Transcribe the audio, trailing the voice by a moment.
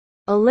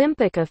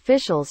Olympic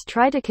officials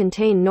try to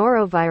contain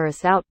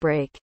norovirus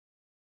outbreak.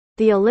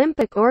 The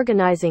Olympic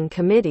Organizing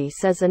Committee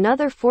says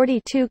another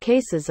 42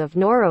 cases of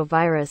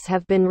norovirus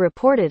have been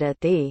reported at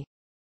the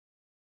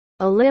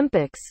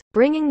Olympics,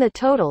 bringing the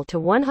total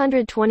to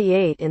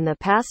 128 in the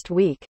past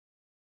week.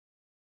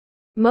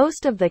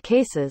 Most of the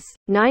cases,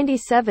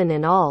 97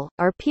 in all,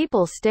 are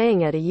people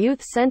staying at a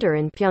youth center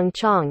in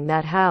Pyeongchang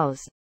that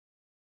house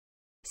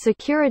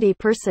security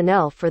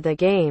personnel for the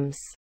Games.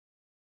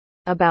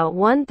 About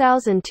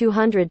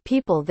 1,200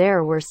 people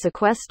there were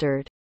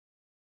sequestered,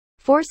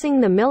 forcing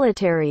the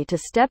military to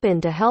step in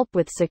to help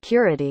with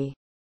security.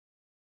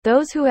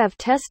 Those who have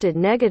tested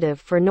negative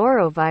for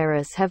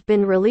norovirus have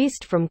been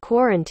released from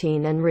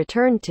quarantine and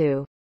returned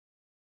to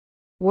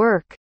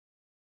work.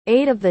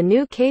 8 of the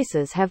new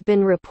cases have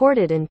been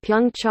reported in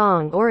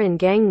Pyeongchang or in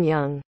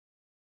Gangneung,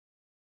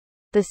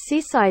 the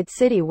seaside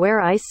city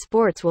where ice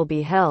sports will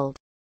be held.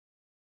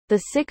 The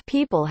sick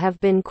people have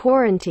been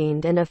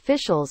quarantined and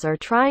officials are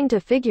trying to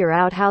figure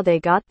out how they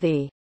got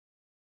the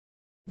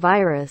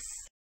virus.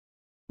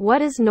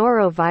 What is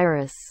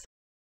norovirus?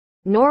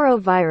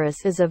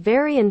 Norovirus is a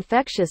very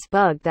infectious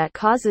bug that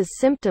causes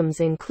symptoms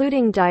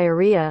including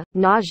diarrhea,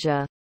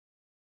 nausea,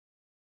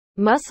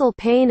 muscle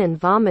pain and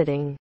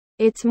vomiting.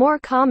 It's more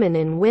common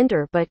in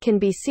winter but can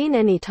be seen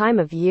any time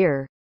of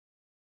year.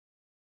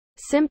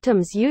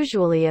 Symptoms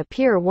usually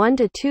appear 1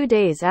 to 2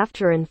 days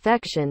after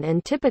infection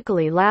and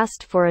typically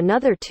last for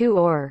another 2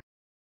 or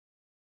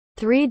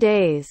 3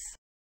 days.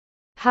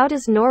 How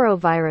does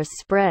norovirus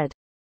spread?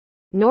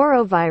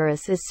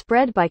 Norovirus is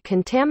spread by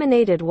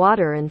contaminated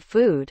water and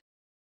food,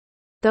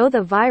 though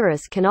the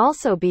virus can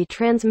also be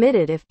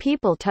transmitted if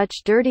people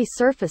touch dirty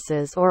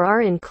surfaces or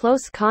are in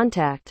close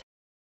contact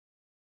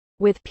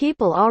with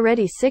people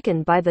already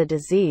sickened by the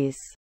disease.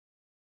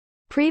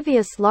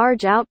 Previous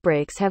large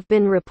outbreaks have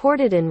been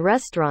reported in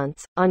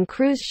restaurants, on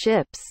cruise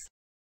ships,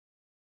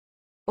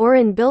 or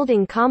in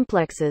building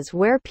complexes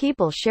where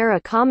people share a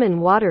common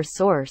water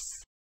source.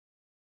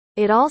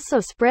 It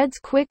also spreads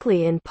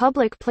quickly in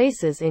public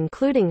places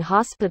including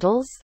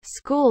hospitals,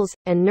 schools,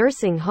 and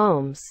nursing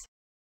homes.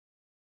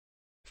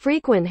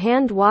 Frequent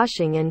hand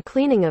washing and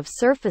cleaning of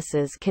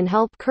surfaces can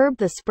help curb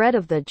the spread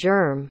of the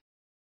germ.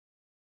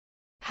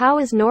 How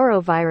is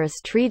norovirus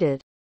treated?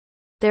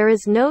 There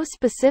is no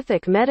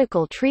specific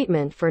medical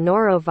treatment for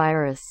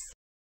norovirus.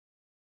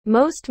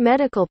 Most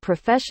medical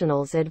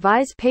professionals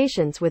advise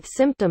patients with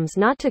symptoms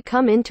not to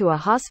come into a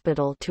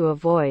hospital to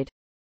avoid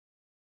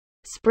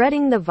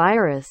spreading the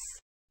virus.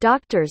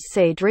 Doctors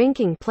say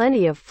drinking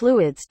plenty of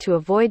fluids to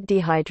avoid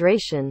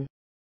dehydration.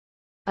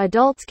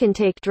 Adults can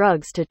take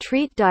drugs to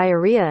treat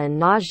diarrhea and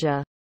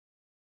nausea,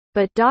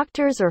 but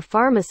doctors or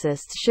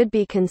pharmacists should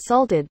be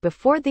consulted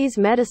before these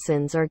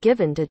medicines are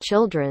given to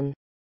children.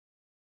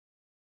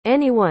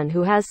 Anyone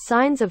who has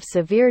signs of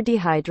severe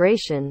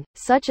dehydration,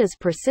 such as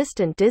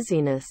persistent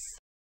dizziness,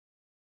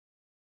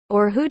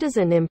 or who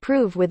doesn't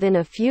improve within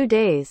a few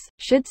days,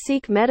 should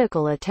seek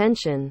medical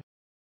attention.